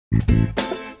Hey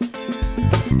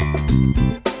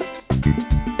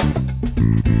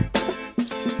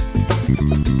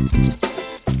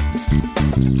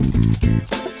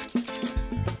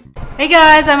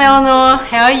guys, I'm Eleanor.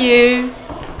 How are you?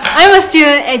 I'm a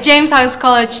student at James Hargest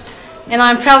College and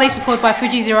I'm proudly supported by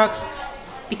FujiXerox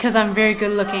because I'm very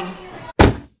good looking.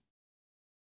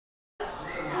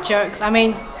 Jokes, I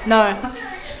mean, no.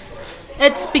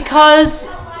 It's because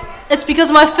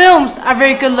my films are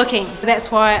very good looking.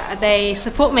 That's why they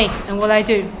support me and what I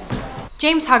do.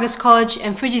 James Hargest College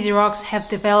and FujiXerox have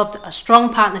developed a strong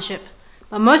partnership.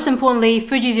 But most importantly,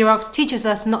 FujiXerox teaches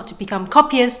us not to become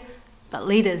copiers, but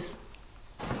leaders.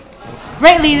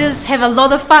 Great leaders have a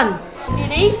lot of fun.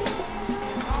 Ready?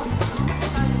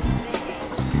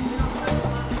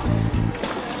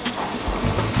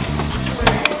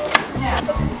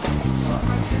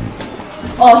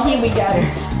 Oh, here we go.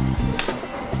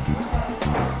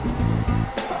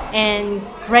 And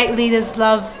great leaders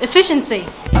love efficiency.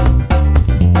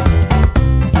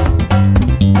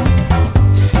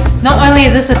 Not only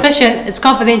is this efficient, it's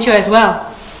confidential as well.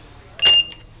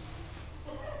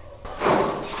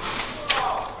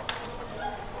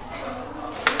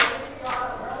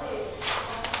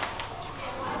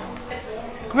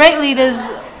 Great leaders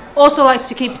also like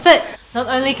to keep fit. Not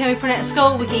only can we print it at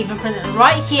school, we can even print it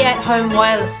right here at home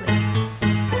wirelessly.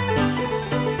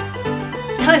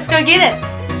 Now let's go get it!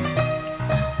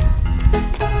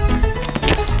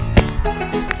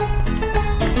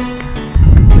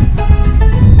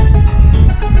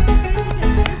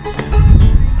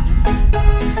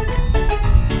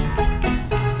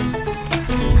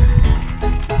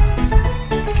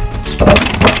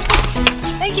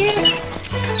 Thank you!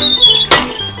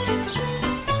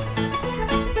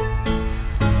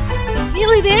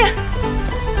 Nearly there!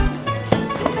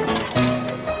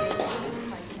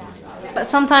 But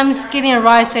sometimes getting a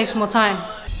ride saves more time.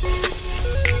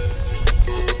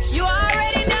 You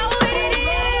already know what it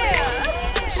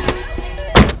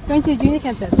is! Going to the junior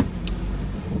campus.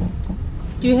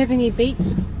 Do you have any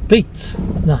beats? Beats?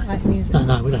 No. Like music?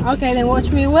 No, we don't. Okay, then watch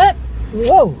me whip.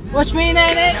 Whoa! Watch me,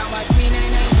 Nene.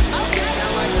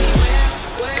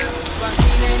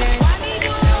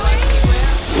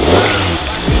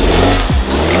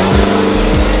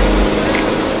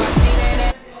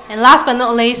 And last but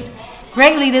not least,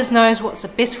 great leaders knows what's the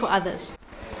best for others.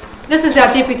 This is our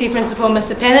Deputy Principal,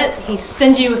 Mr. Pennant. He's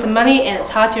stingy with the money and it's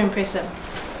hard to impress him.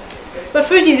 But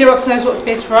FujiXerox knows what's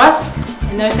best for us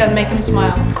and knows how to make him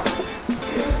smile.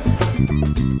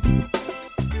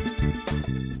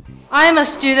 I am a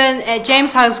student at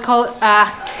James Hargest College.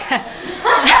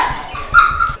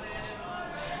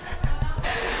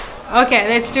 Okay,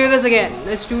 let's do this again.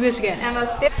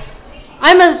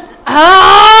 I'm a